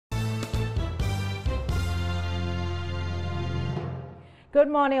Good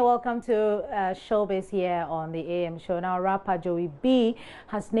morning, welcome to Showbiz here on the AM show. Now, rapper Joey B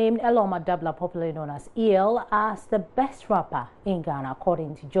has named Eloma Dabla, popularly known as EL, as the best rapper in Ghana.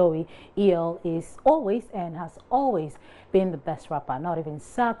 According to Joey, EL is always and has always been the best rapper. Not even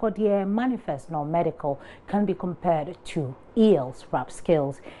Sarkodie, Manifest, nor Medical can be compared to EL's rap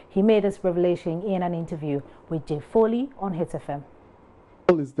skills. He made this revelation in an interview with Jay Foley on Hits FM.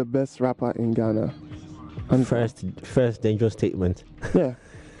 EL is the best rapper in Ghana. And first dangerous statement. Yeah,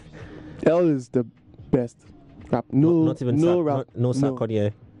 L is the best rap. No, not even rap. No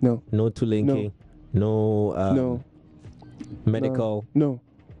Sarkodie. No. No Tulinki. No. Medical. No.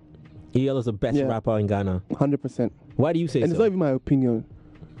 EL is the best rapper in Ghana. 100%. Why do you say and so? It's not even my opinion.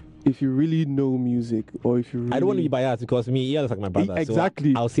 If you really know music, or if you really... I don't want to be biased because me, EL is like my brother.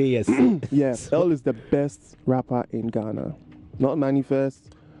 Exactly. So I'll say yes. Yes, so. L is the best rapper in Ghana. Not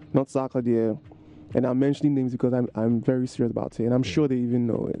Manifest, not Sarkodie. And I'm mentioning names because I'm very serious about it, and I'm sure they even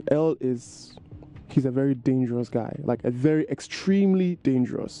know it. L he's a very dangerous guy, like a very extremely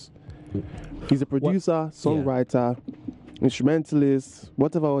dangerous. He's a producer, songwriter, instrumentalist,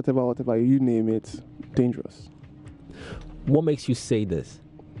 whatever, you name it, dangerous. What makes you say this?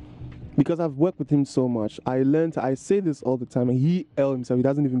 Because I've worked with him so much. I say this all the time, and L himself, he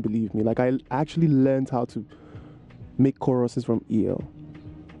doesn't even believe me. Like, I actually learned how to make choruses from EL.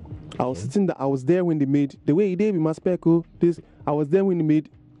 I was there when they made the way he did with Maspeko. I was there when he made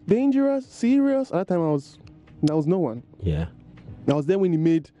Dangerous, Serious. At that time, there was no one. Yeah. I was there when he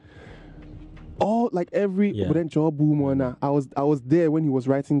made but then Job Boom. I was there when he was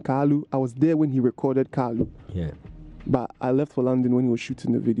writing Kalu. I was there when he recorded Kalu. Yeah. But I left for London when he was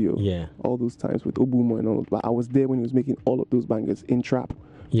shooting the video. Yeah. All those times with Obumo and all. But I was there when he was making all of those bangers in trap.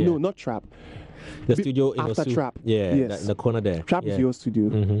 Yeah. No, not trap. The studio in after trap. Yeah, yes. the corner there. Trap is your studio.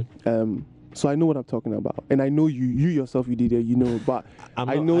 Mm-hmm. So I know what I'm talking about. And I know you yourself, you did it, you know, but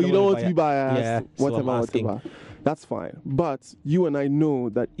I know you don't want to be biased. Yeah, whatever. That's fine. But you and I know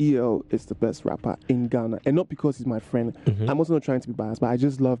that EL is the best rapper in Ghana. And not because he's my friend. I'm also not trying to be biased, but I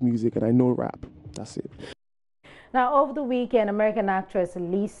just love music and I know rap. That's it. Now, over the weekend, American actress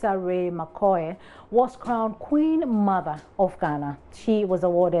Lisa Ray McCoy was crowned Queen Mother of Ghana. She was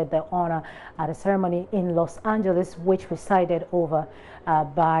awarded the honor at a ceremony in Los Angeles, which presided over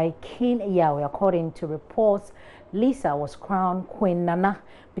by King Yahweh. According to reports, Lisa was crowned Queen Nana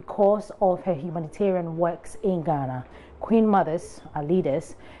because of her humanitarian works in Ghana. Queen mothers are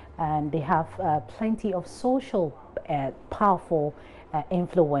leaders, and they have plenty of social powerful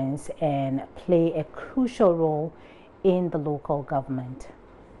influence and play a crucial role in the local government.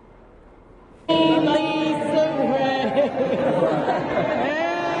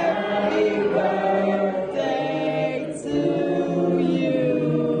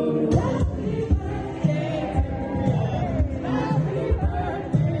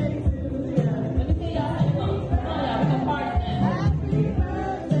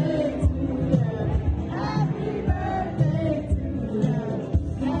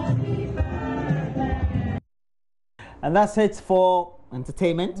 And that's it for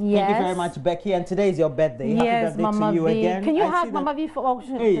entertainment. Yes. Thank you very much, Becky. And today is your birthday. Yes, Happy birthday Mama to you V. again. Can you have Mama V for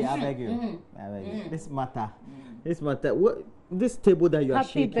auction? Hey, I beg you. I beg you. This matter. This table that you are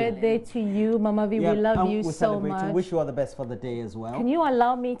shaking. Happy birthday to you, Mama V. We love you so much. Wish you all the best for the day as well. Can you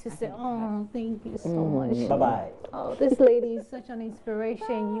allow me to say, oh, thank you so much. Bye-bye. Oh, this lady is such an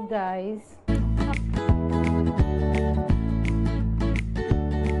inspiration, you guys.